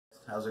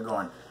how's it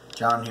going?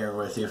 John here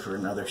with you for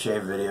another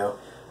shave video.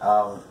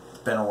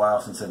 It's been a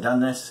while since I've done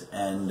this,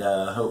 and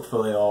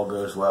hopefully all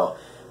goes well.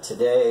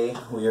 Today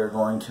we are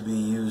going to be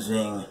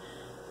using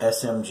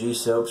SMG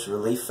Soap's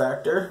Relief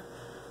Factor.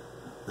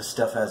 This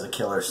stuff has a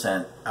killer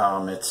scent.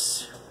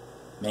 Its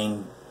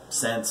main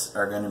scents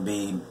are going to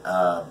be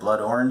blood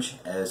orange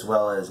as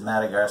well as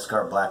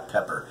Madagascar black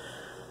pepper.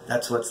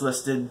 That's what's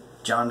listed.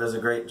 John does a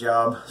great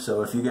job,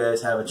 so if you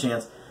guys have a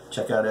chance,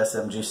 check out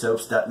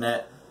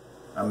smgsoaps.net.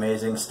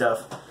 Amazing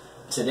stuff.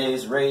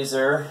 Today's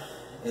razor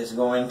is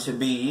going to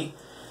be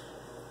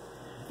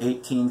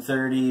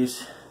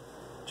 1830's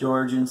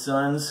George &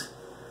 Sons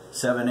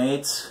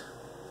 7/8,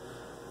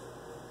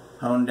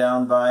 honed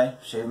down by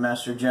Shave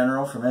Master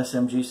General from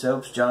SMG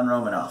Soaps, John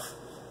Romanoff.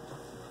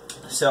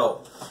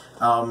 So,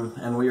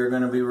 and we are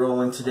going to be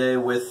rolling today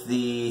with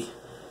the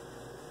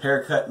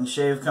Haircut and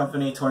Shave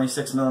Company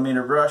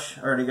 26mm brush.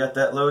 Already got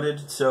that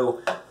loaded,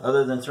 so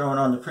other than throwing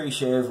on the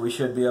pre-shave, we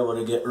should be able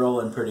to get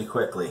rolling pretty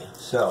quickly.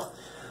 So,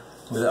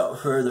 without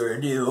further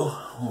ado,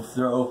 we'll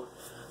throw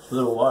a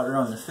little water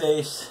on the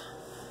face,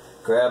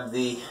 grab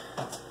the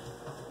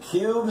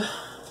cube,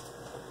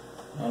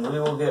 and we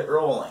will get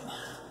rolling.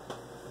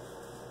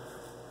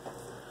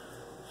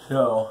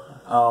 So,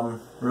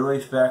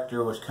 Relief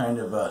Factor was kind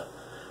of a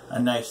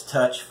nice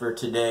touch for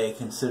today,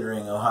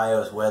 considering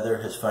Ohio's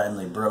weather has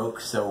finally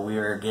broke, so we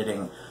are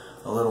getting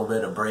a little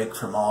bit of break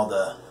from all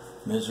the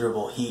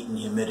miserable heat and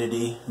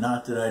humidity.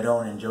 Not that I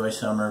don't enjoy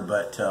summer,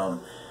 but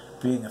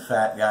being a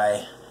fat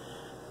guy,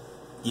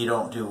 you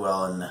don't do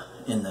well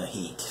in the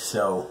heat.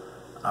 So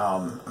I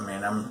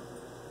mean, I'm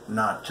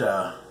not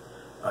a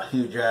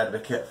huge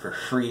advocate for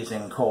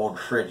freezing cold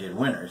frigid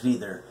winters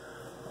either.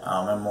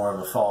 I'm more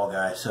of a fall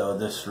guy, so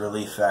this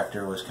Relief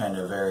Factor was kind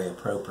of very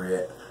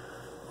appropriate,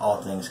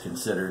 all things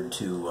considered,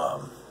 to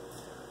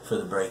for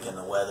the break in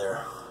the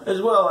weather.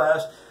 As well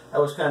as, I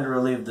was kind of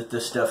relieved that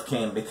this stuff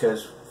came,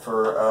 because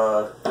for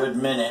a good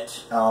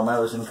minute I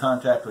was in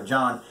contact with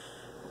John.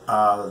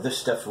 This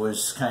stuff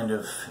was kind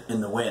of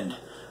in the wind.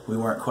 We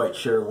weren't quite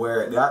sure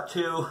where it got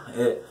to.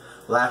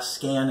 Last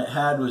scan it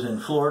had was in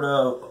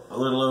Florida a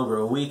little over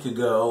a week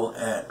ago,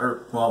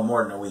 or well,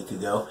 more than a week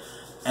ago,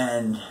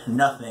 and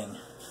nothing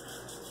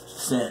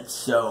since.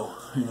 So,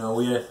 you know,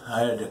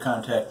 I had to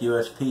contact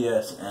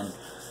USPS, and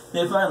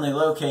they finally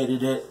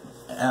located it.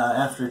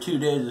 After 2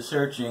 days of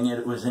searching,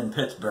 it was in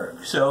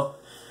Pittsburgh. So,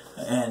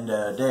 and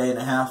a day and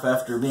a half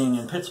after being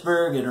in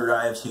Pittsburgh, it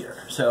arrives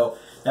here. So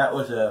that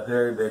was a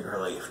very big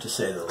relief, to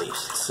say the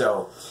least.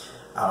 So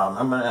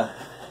I'm gonna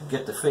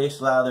get the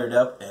face lathered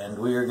up, and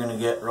we are gonna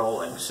get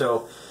rolling.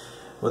 So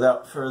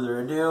without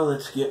further ado,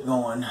 let's get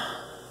going.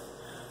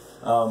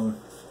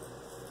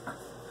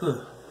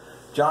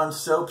 John's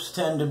soaps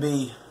tend to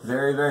be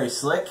very, very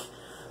slick.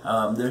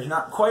 There's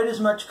not quite as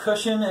much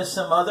cushion as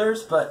some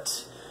others,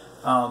 but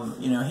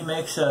you know, he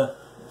makes a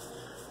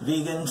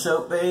vegan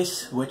soap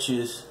base, which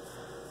is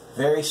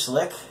very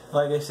slick.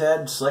 Like I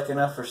said, slick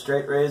enough for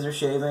straight razor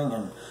shaving,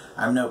 and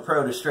I'm no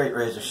pro to straight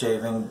razor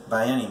shaving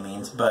by any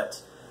means,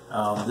 but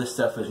this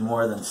stuff is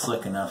more than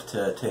slick enough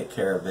to take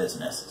care of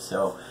business.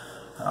 So,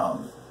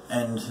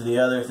 and the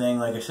other thing,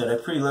 like I said, I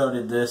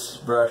preloaded this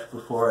brush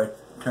before I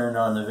turned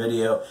on the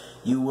video.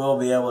 You will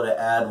be able to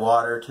add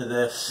water to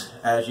this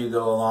as you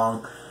go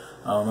along.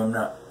 I'm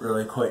not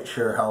really quite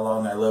sure how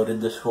long I loaded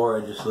this for.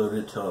 I just loaded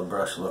it till the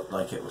brush looked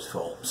like it was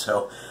full.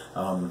 So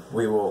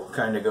we will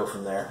kind of go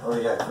from there. Oh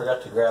yeah, I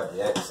forgot to grab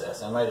the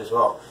excess. I might as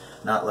well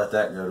not let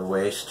that go to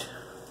waste.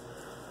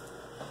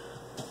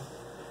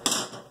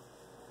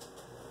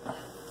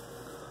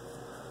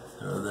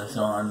 Throw this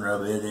on,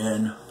 rub it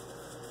in.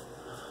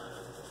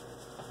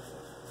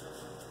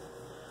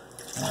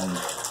 And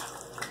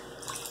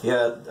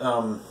yeah,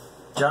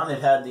 John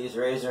had these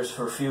razors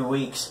for a few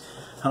weeks,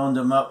 honed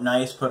them up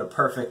nice, put a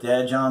perfect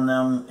edge on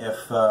them.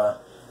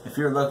 If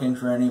you're looking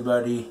for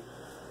anybody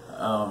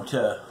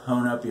to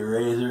hone up your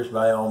razors,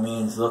 by all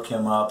means look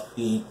him up.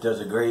 He does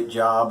a great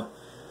job,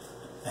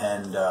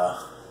 and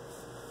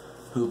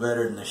who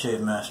better than the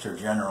Shave Master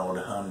General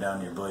to hone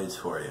down your blades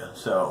for you.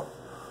 So,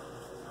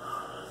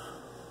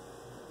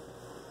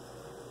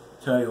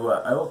 tell you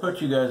what, I will put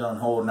you guys on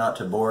hold not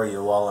to bore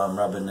you while I'm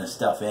rubbing this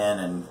stuff in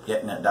and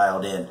getting it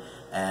dialed in,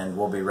 and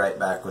we'll be right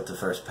back with the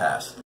first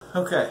pass.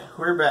 Okay,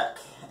 we're back,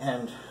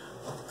 and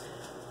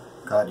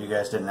glad you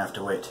guys didn't have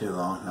to wait too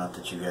long. Not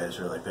that you guys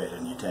really paid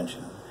any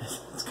attention.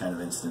 It's kind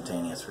of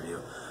instantaneous for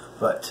you.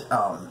 But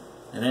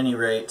at any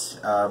rate,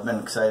 I've been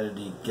excited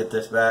to get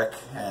this back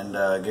and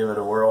give it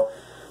a whirl.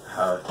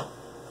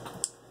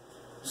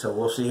 So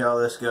we'll see how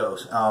this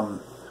goes.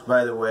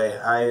 By the way,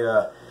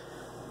 I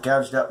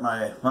gouged up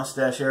my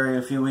mustache area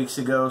a few weeks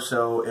ago,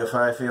 so if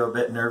I feel a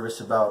bit nervous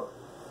about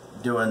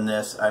doing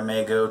this, I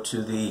may go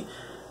to the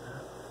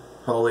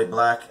Holy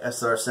Black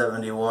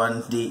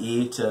SR71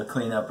 DE to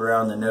clean up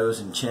around the nose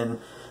and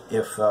chin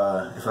if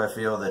I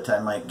feel that I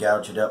might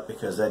gouge it up,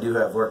 because I do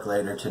have work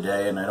later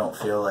today and I don't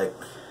feel like,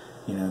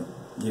 you know,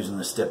 using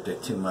the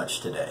styptic too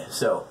much today.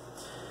 So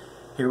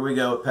here we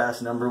go with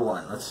pass number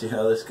 1. Let's see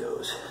how this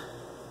goes.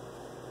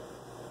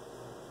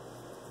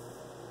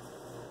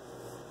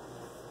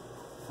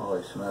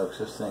 Holy smokes,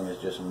 this thing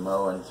is just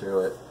mowing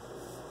through it.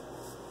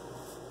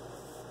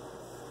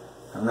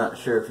 I'm not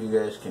sure if you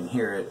guys can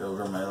hear it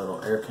over my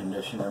little air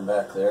conditioner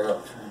back there.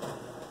 I'll try and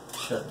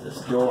shut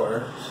this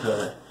door so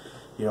that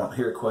you don't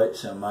hear quite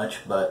so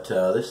much, but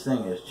this thing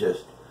is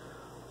just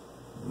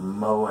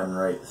mowing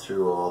right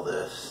through all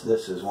this.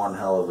 This is one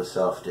hell of a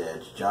soft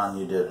edge. John,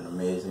 you did an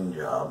amazing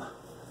job.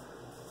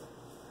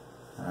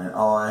 And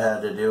all I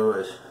had to do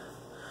was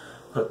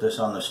put this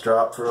on the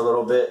strop for a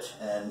little bit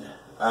and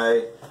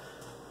I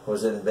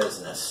was in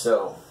business.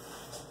 So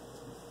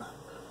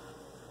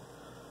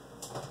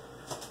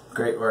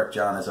great work,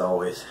 John, as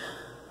always.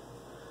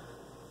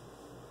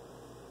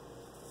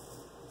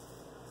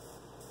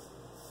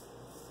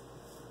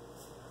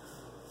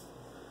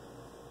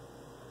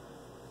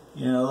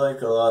 You know,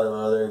 like a lot of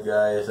other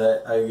guys,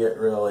 I get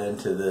real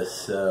into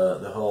this,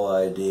 the whole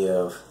idea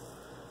of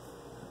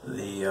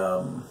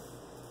the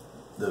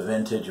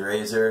vintage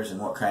razors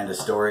and what kind of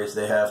stories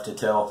they have to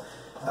tell.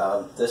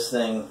 This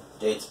thing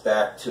dates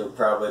back to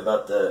probably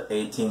about the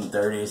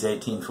 1830s,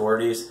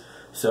 1840s.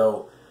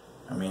 So,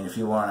 I mean, if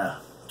you want to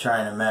try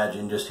and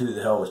imagine just who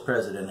the hell was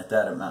president at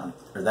that amount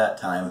or that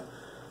time,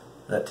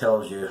 that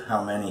tells you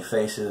how many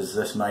faces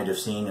this might have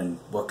seen and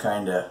what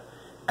kind of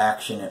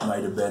action it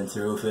might have been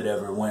through if it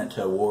ever went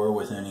to war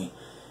with any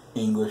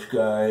English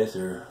guys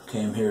or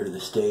came here to the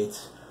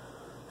States.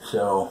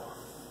 So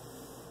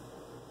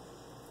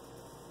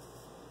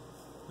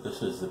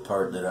this is the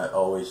part that I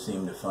always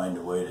seem to find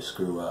a way to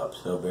screw up,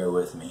 so bear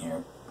with me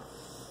here.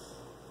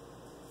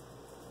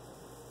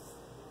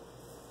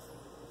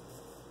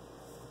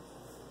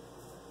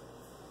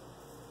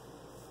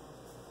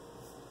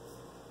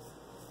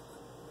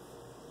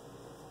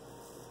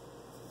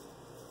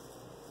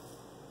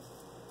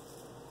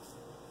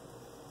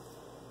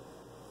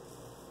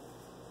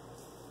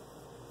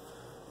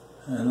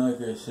 And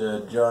like I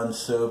said, John's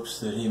soaps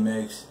that he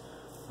makes,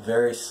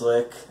 very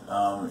slick.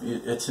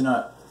 It's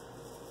not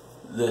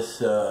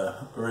this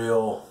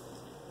real,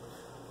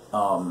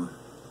 I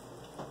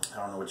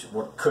don't know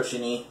what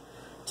cushiony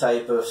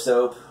type of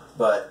soap,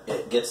 but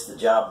it gets the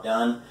job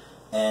done,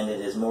 and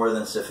it is more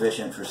than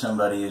sufficient for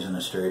somebody using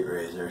a straight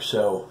razor.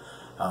 So,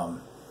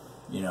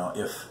 you know,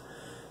 if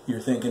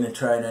you're thinking of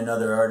trying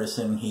another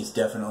artisan, he's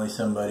definitely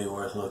somebody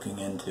worth looking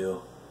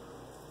into.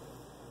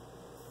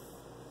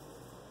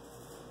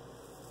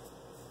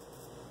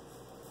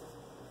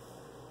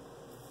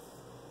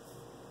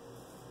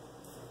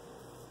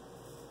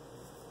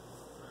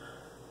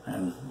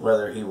 And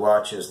whether he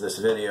watches this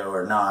video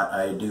or not,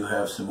 I do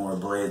have some more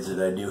blades that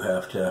I do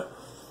have to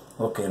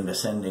look into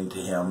sending to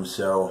him,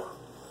 so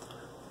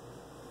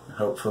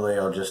hopefully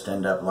I'll just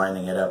end up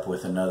lining it up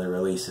with another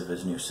release of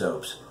his new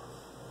soaps.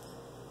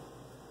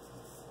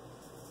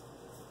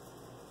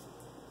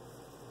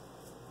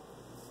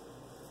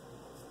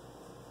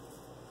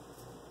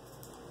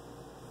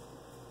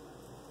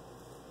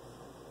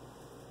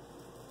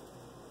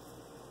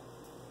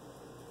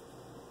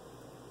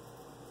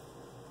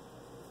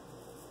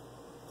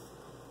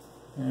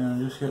 Yeah,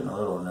 I'm just getting a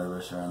little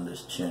nervous around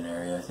this chin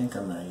area. I think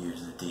I'm going to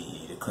use the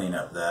DE to clean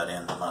up that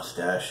and the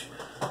mustache.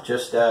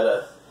 Just add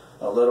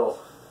a little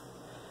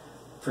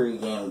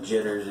pre-game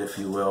jitters, if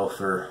you will,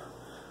 for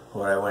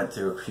what I went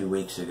through a few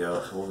weeks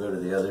ago. So we'll go to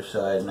the other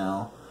side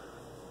now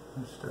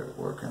and start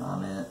working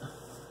on it.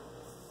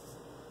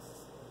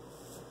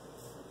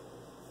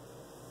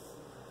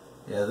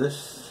 Yeah,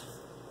 this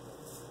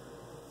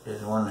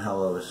is one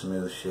hell of a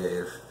smooth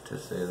shave, to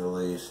say the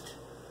least.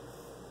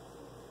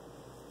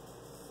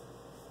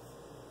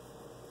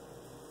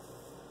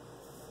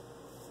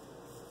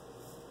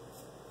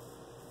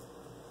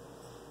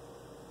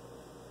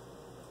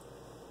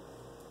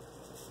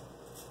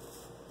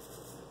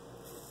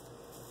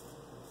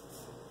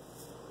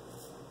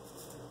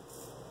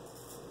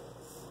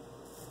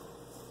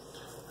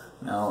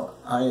 Now,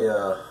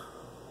 I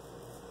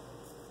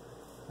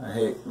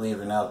hate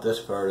leaving out this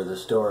part of the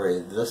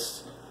story.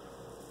 This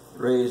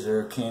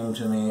razor came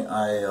to me,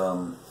 I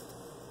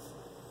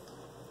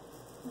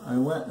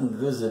went and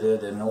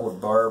visited an old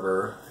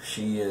barber.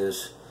 She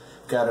is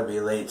got to be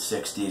late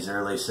 60s,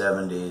 early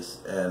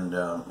 70s, and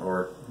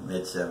or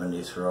mid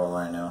 70s for all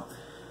I know.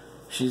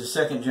 She's a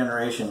second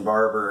generation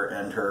barber,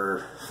 and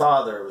her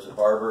father was a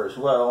barber as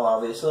well,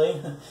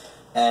 obviously,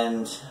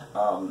 and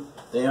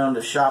they owned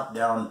a shop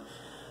down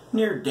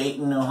near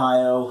Dayton,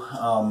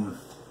 Ohio,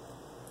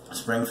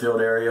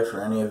 Springfield area, for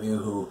any of you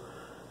who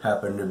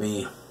happen to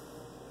be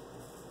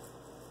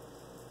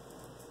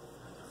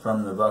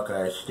from the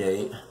Buckeye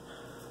State.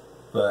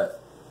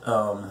 But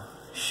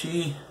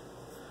she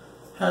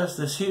has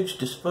this huge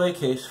display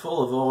case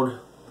full of old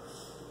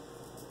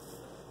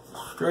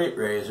straight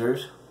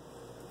razors,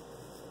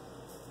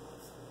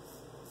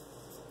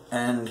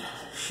 and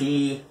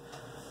she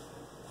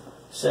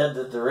said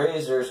that the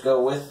razors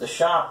go with the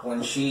shop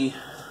when she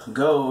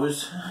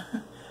goes.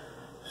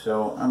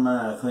 So I'm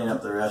going to clean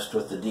up the rest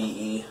with the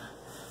DE.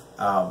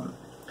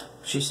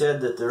 She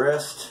said that the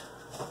rest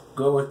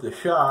go with the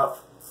shop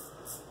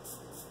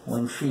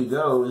when she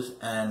goes,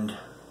 and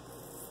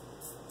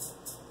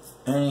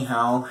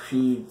anyhow,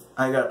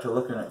 I got to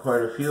looking at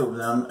quite a few of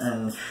them,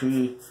 and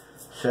she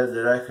said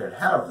that I could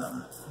have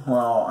them.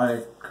 Well,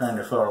 I kind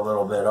of felt a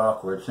little bit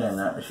awkward saying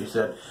that, but she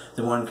said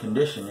the one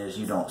condition is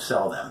you don't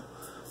sell them.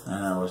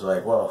 And I was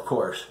like, well, of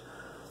course.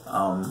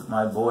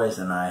 My boys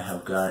and I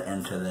have got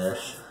into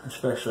this,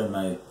 especially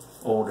my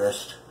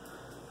oldest.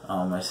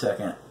 My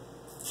second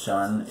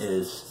son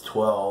is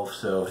 12,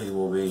 so he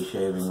will be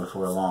shaving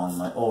before long.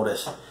 My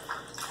oldest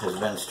has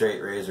been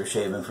straight razor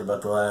shaving for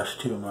about the last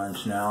 2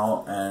 months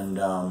now, and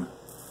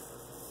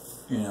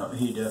you know,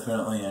 he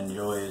definitely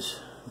enjoys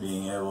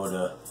being able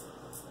to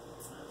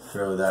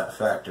throw that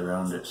fact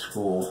around at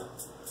school,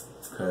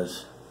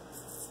 because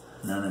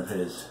none of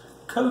his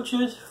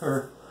coaches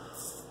for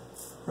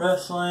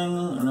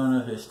wrestling, none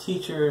of his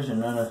teachers,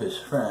 and none of his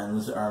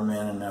friends are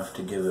man enough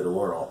to give it a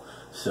whirl.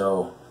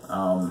 So,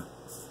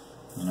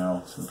 you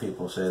know, some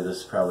people say this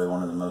is probably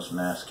one of the most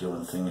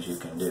masculine things you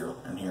can do,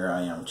 and here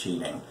I am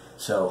cheating.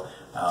 So,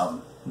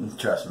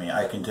 trust me,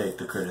 I can take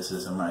the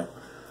criticism.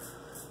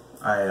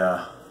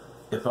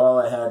 If all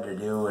I had to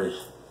do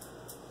was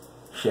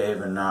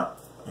shave and not,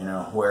 you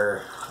know,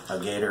 wear a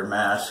gator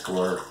mask,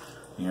 or,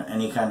 you know,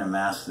 any kind of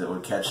mask that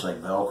would catch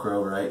like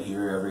Velcro right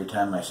here every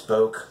time I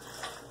spoke,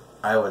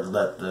 I would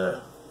let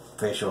the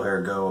facial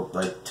hair go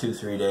like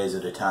 2-3 days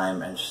at a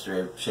time and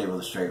shave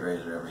with a straight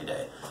razor every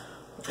day,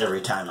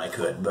 every time I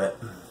could.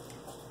 But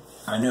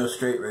I know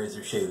straight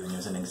razor shaving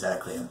isn't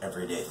exactly an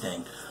everyday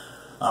thing.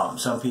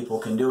 Some people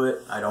can do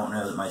it. I don't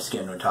know that my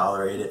skin would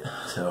tolerate it,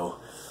 so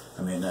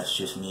I mean, that's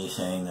just me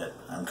saying that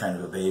I'm kind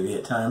of a baby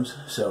at times.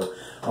 So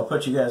I'll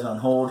put you guys on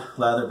hold,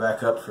 lather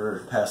back up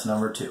for pass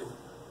number 2.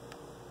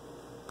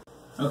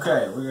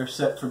 Okay, we are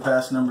set for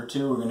pass number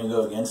 2. We're going to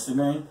go against the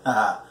grain.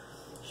 Haha.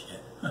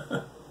 Shit.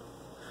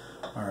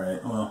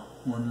 Alright, well,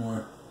 one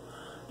more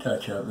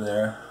touch up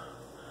there.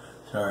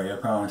 Sorry, I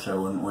promised I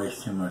wouldn't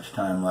waste too much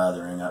time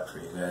lathering up for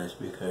you guys,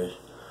 because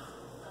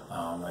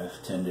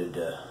I've tended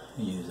to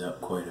use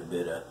up quite a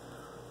bit of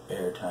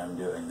airtime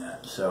doing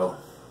that. So,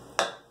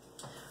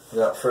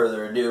 without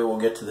further ado, we'll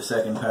get to the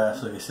second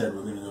pass. Like I said,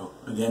 we're going to go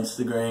against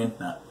the grain,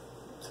 not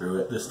through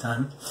it this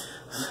time.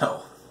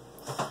 So,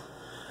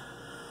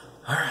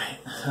 alright,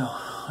 so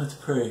let's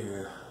pray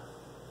here.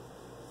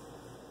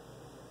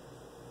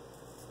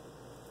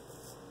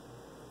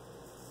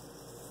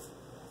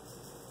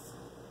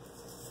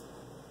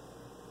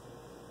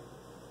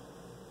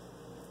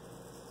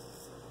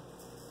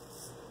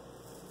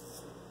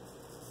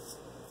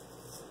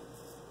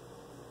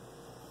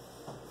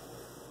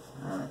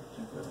 Alright, I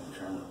think I can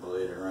turn the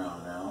blade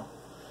around now.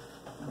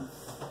 I'm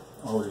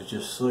always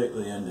just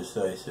slightly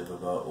indecisive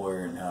about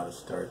where and how to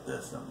start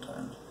this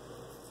sometimes.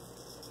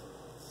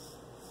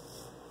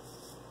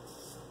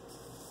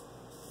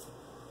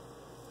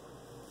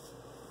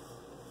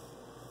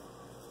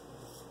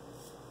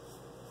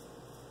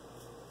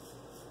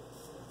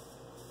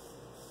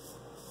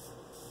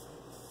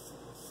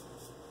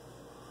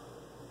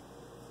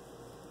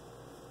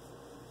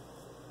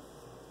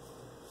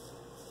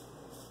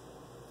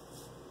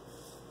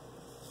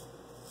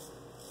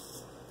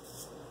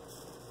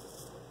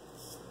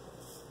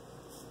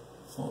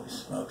 Holy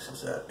smokes,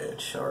 is that edge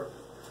sharp.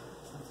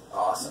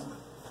 Awesome.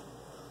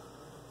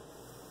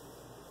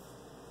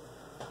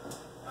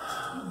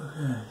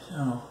 Okay,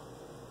 so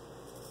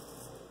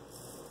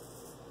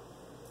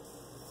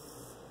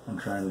I'm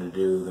trying to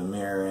do the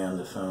mirror and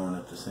the phone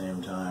at the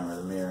same time, or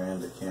the mirror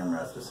and the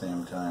camera at the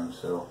same time,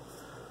 so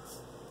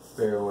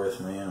bear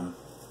with me.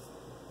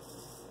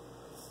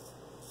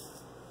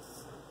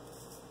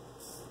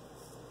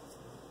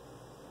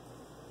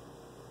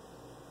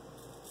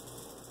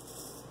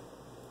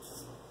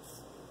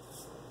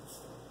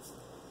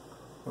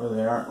 Well,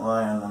 they aren't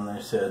lying when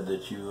they said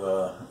that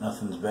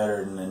nothing's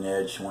better than an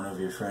edge one of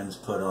your friends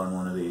put on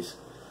one of these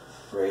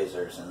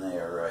razors, and they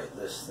are right.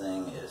 This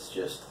thing is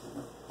just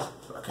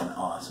fucking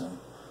awesome.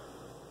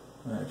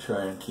 I'm going to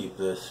try and keep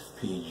this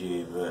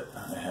PG, but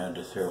I had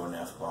to throw an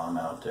F-bomb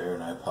out there,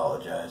 and I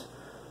apologize.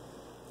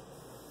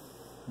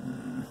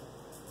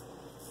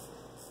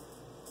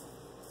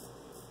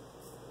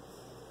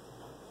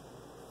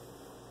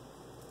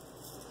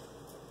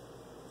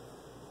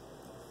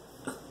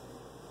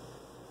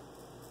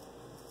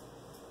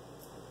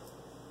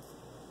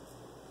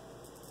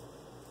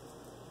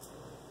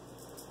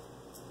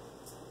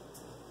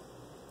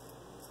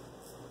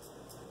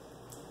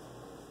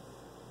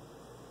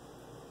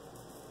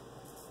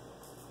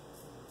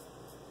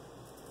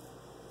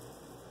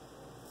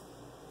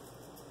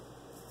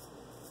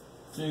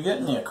 So you're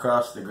getting the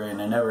across the grain.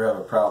 I never have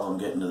a problem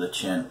getting to the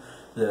chin.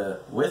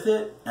 With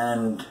it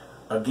and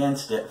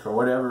against it, for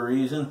whatever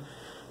reason,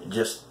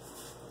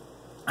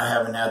 I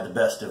haven't had the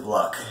best of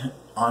luck,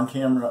 on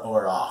camera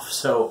or off.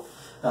 So,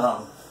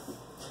 like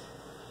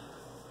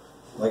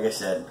I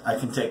said, I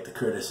can take the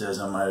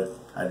criticism.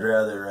 I'd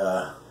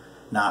rather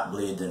not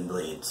bleed than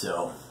bleed.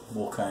 So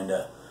we'll kind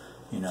of,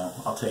 you know,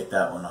 I'll take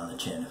that one on the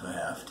chin if I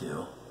have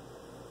to.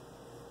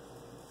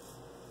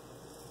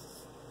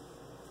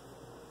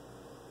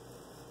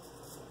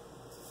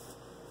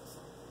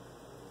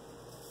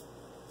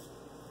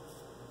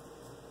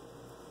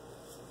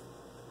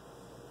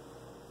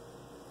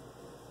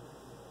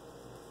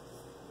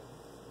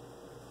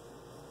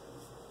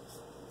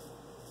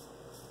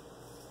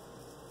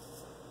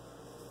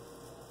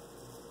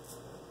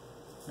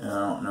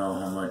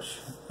 much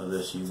of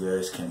this you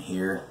guys can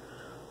hear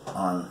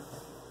on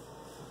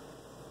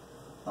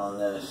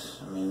this.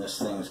 I mean, this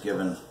thing's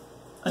given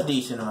a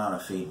decent amount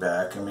of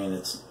feedback. I mean,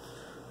 it's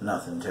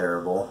nothing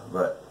terrible,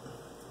 but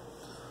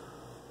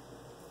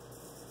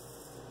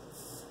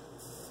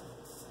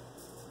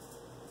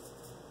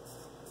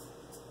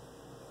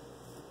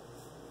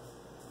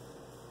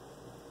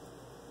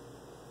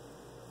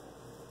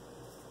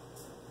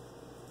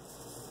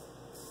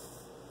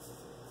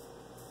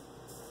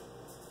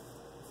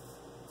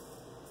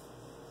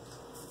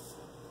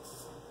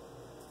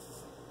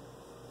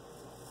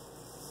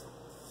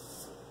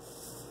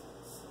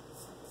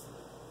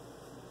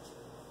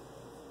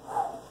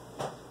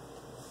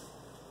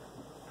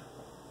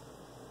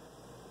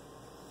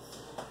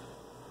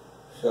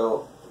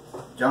so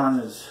John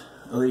is,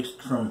 at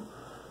least from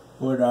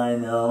what I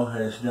know,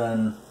 has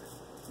done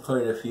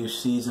quite a few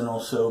seasonal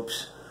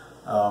soaps.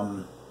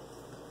 I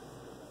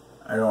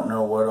don't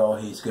know what all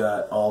he's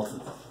got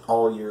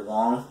all year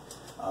long.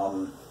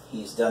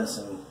 He's done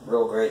some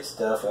real great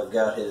stuff. I've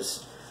got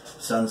his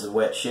Sons of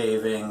Wet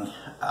Shaving.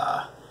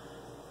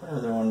 What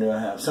other one do I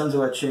have? Sons of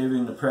Wet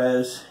Shaving, the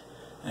Prez,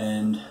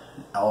 and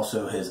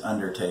also his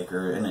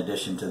Undertaker, in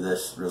addition to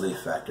this Relief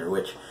Factor,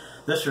 which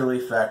this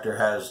Relief Factor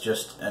has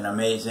just an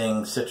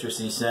amazing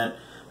citrusy scent.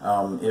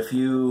 If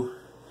you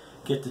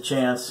get the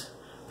chance,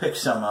 pick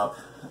some up.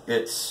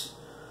 It's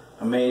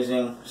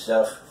amazing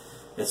stuff.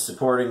 It's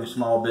supporting a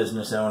small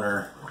business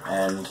owner,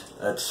 and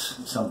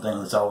that's something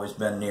that's always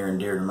been near and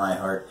dear to my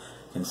heart,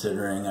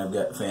 considering I've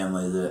got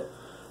family that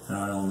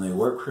not only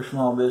work for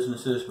small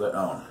businesses but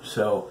own.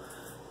 So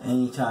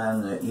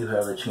anytime that you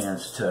have a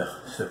chance to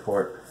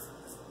support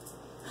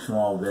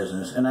small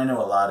business, and I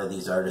know a lot of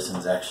these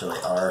artisans actually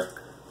are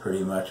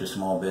pretty much a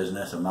small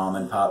business, a mom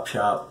and pop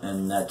shop,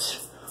 and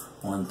that's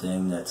one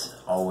thing that's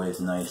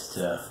always nice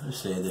to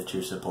say that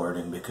you're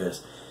supporting,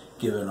 because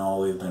given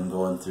all we've been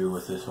going through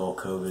with this whole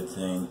COVID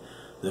thing,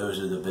 those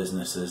are the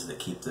businesses that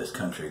keep this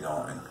country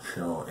going.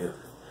 So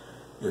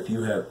if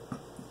you have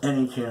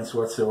any chance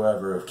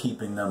whatsoever of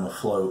keeping them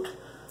afloat,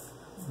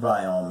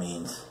 by all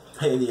means,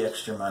 pay the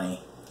extra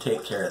money,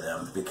 take care of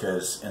them,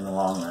 because in the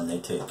long run they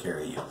take care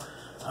of you.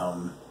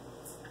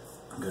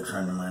 A good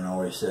friend of mine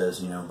always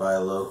says, you know, buy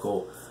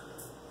local,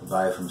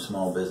 buy from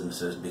small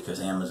businesses, because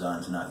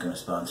Amazon's not going to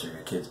sponsor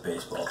your kid's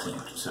baseball team.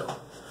 So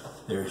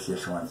there's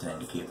just one thing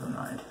to keep in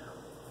mind.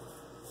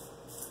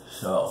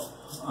 So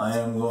I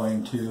am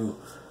going to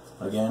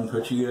again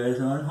put you guys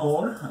on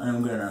hold.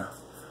 I'm going to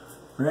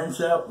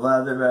rinse out,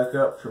 lather back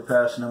up for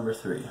pass number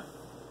 3.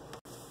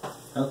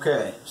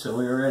 Okay, so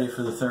we are ready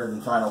for the third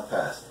and final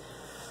pass.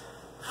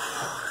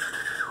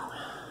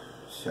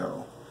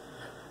 So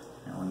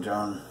when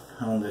John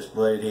owned this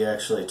blade, he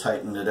actually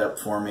tightened it up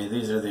for me.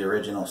 These are the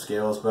original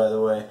scales, by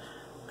the way.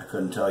 I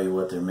couldn't tell you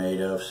what they're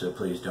made of, so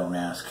please don't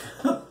ask.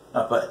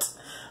 But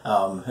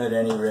at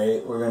any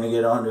rate, we're going to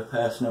get on to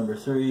pass number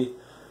 3.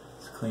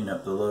 Let's clean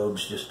up the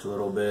lobes just a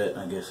little bit.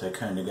 I guess I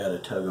kind of got a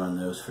tug on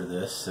those for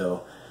this,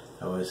 so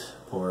that was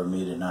poor of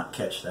me to not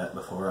catch that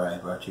before I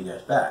brought you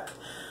guys back.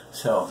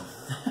 So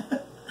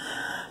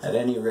at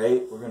any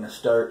rate, we're going to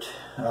start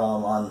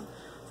on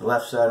the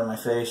left side of my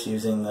face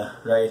using the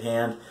right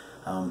hand.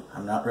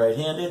 I'm not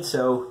right-handed,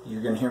 so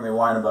you're going to hear me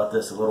whine about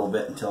this a little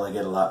bit until I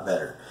get a lot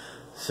better.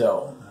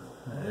 So,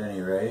 at any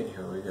rate,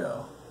 here we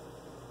go.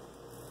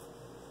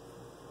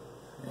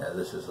 Yeah,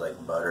 this is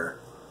like butter.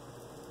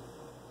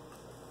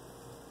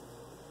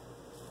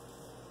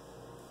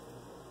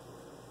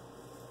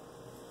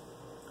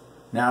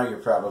 Now you're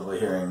probably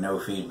hearing no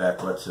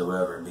feedback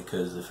whatsoever,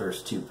 because the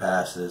first 2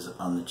 passes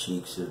on the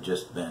cheeks have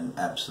just been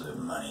absolute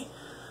money.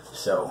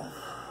 So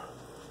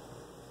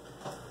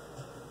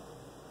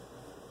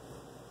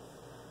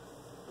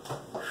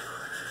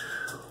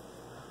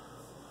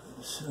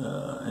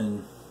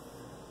and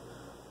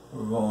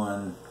we're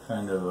going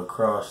kind of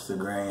across the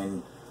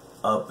grain,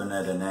 up and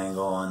at an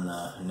angle on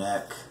the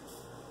neck.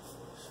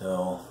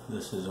 So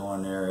this is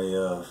one area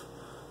of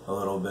a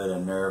little bit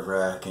of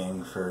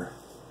nerve-wracking for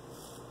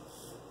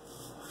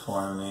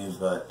me,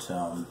 but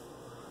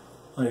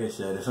like I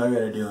said, if I got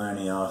to do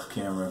any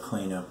off-camera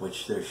cleanup,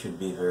 which there should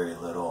be very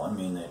little. I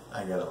mean,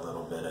 I got a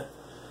little bit of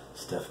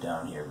stuff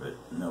down here, but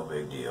no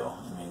big deal.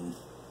 I mean,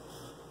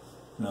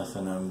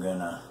 nothing I'm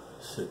gonna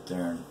sit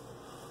there and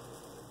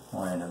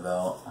whine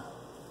about.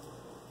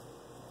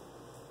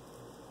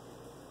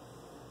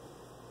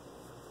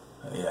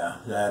 But yeah,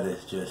 that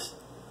is just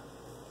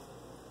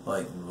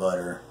like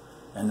butter.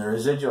 And the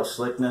residual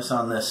slickness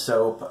on this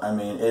soap, I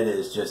mean, it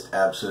is just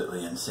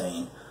absolutely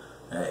insane.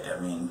 I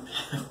mean,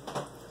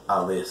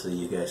 obviously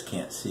you guys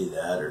can't see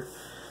that,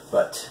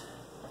 but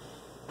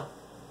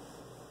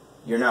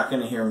you're not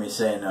going to hear me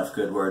say enough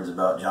good words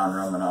about John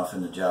Romanoff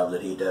and the job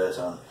that he does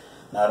on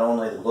not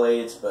only the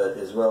blades, but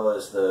as well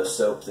as the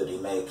soap that he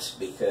makes,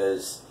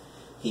 because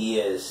he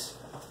is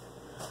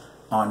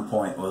on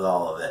point with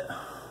all of it,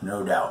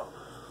 no doubt.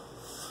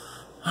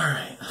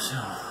 Alright,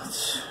 so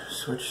let's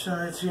switch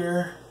sides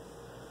here.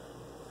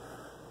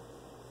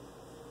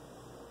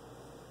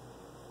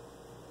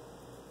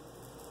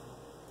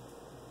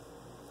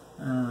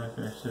 And like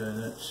I said,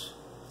 that's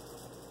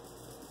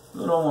a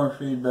little more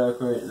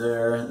feedback right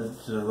there.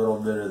 That's a little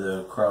bit of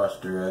the cross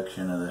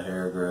direction of the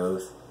hair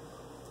growth.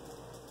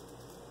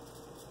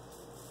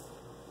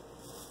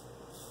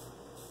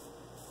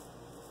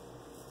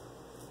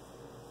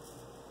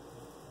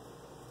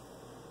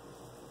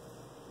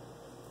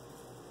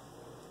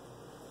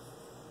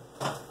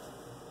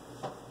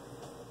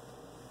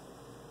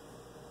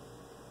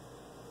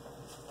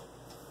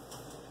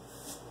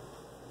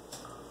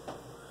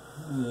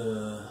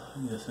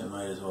 I guess I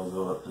might as well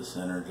go up the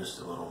center just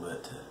a little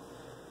bit to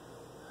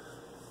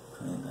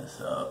clean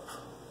this up.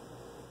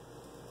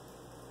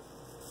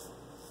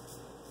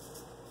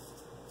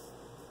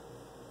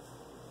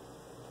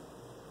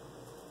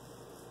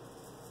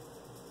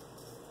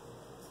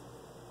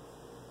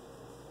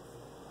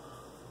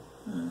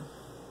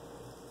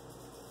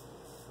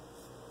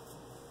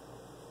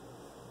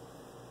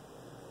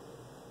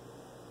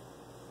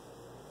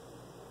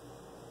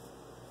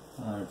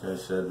 Like I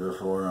said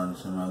before on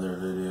some other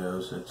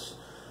videos,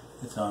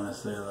 it's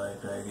honestly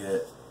like I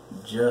get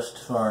just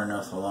far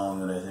enough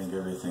along that I think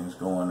everything's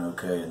going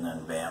okay, and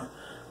then bam,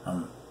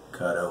 I'm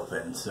cut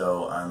open.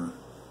 So I'm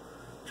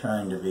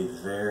trying to be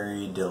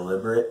very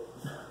deliberate.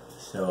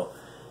 So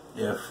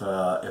if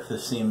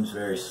this seems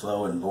very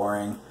slow and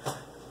boring,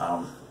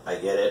 I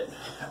get it.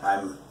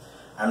 I'm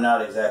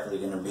not exactly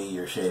going to be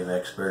your shave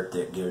expert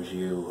that gives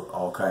you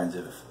all kinds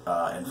of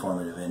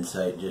informative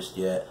insight just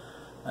yet.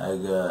 I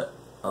got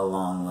a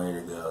long way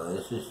to go.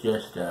 This is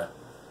just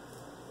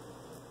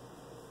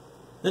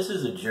this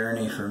is a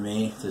journey for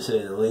me, to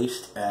say the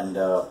least, and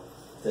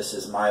this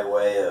is my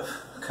way of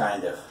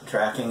kind of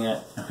tracking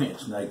it. I mean,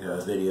 it's like a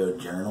video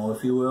journal,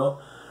 if you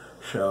will.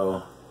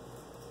 So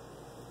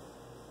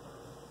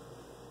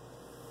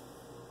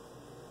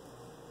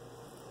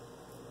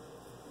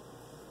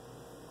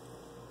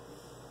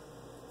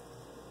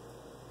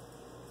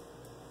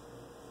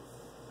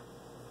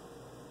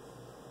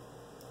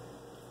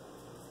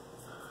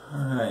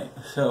alright,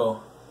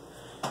 so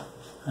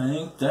I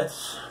think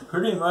that's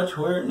pretty much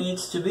where it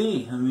needs to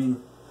be. I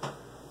mean,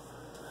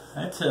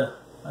 that's a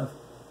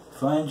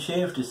fine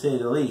shave, to say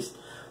the least.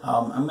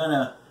 I'm going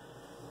to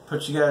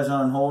put you guys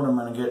on hold. I'm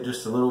going to get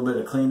just a little bit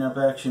of cleanup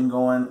action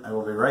going. I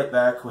will be right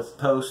back with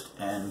the post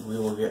and we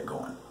will get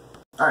going.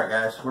 Alright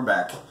guys, we're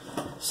back.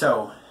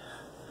 So,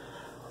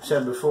 I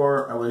said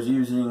before I was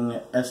using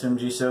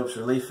SMG Soap's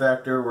Relief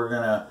Factor. We're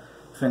going to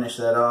finish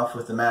that off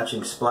with the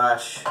matching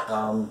splash.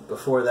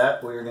 Before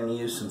that, we were going to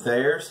use some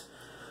Thayers.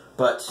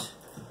 But,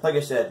 like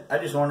I said, I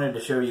just wanted to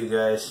show you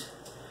guys,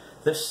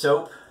 this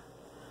soap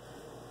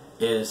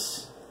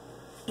is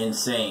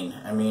insane.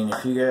 I mean,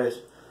 if you guys,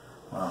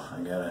 well,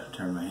 I gotta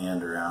turn my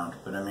hand around,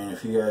 but I mean,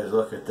 if you guys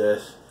look at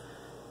this,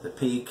 the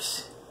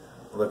peaks,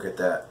 look at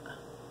that.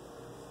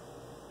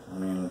 I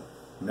mean,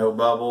 no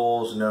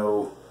bubbles,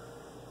 no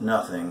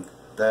nothing.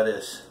 That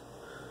is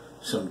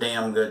some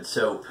damn good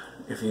soap,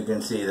 if you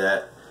can see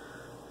that.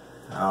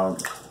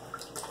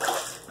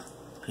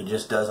 He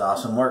just does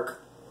awesome work.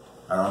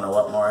 I don't know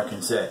what more I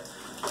can say.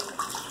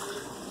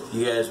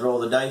 You guys roll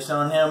the dice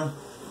on him,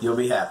 you'll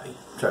be happy.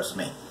 Trust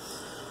me.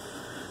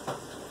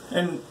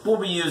 And we'll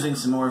be using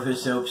some more of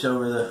his soaps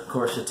over the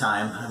course of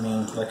time. I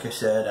mean, like I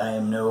said, I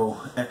am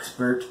no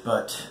expert,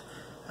 but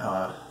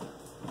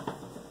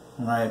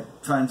when I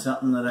find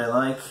something that I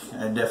like,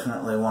 I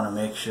definitely want to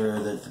make sure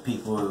that the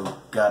people who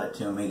got it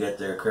to me get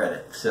their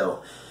credit.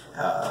 So,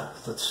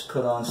 let's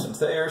put on some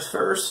Thayers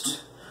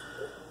first.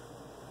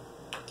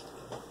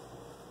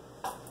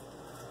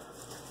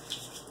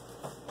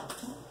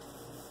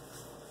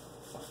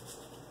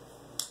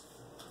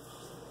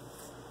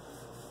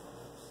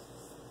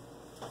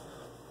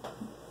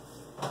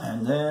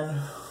 And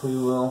then we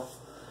will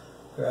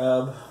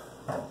grab,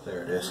 oh,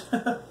 there it is.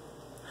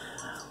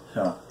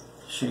 So,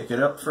 shake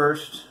it up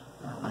first.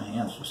 Oh, my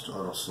hand's just a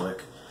little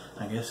slick.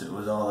 I guess it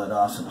was all that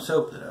awesome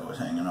soap that I was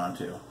hanging on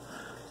to.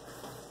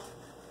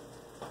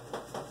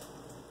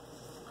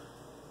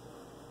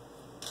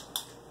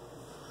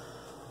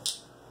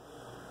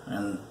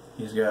 And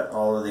he's got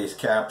all of these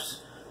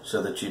caps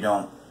so that you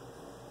don't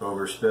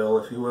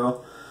overspill, if you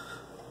will.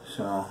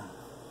 So,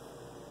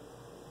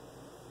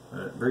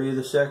 let it breathe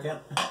a second.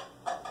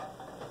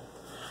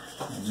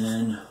 And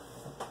then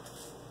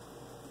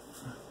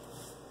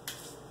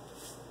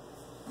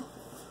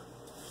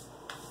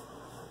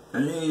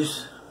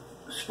these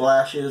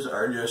splashes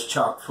are just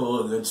chock full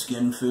of good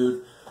skin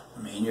food.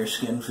 I mean, your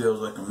skin feels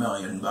like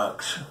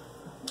 $1,000,000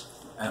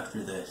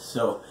 after this.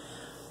 So,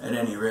 at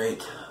any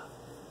rate,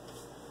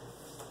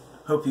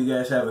 hope you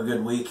guys have a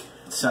good week.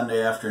 It's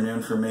Sunday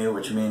afternoon for me,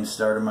 which means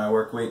start of my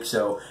work week,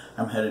 so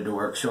I'm headed to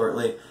work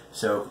shortly.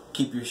 So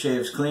keep your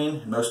shaves clean,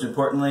 and most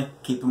importantly,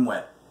 keep them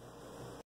wet.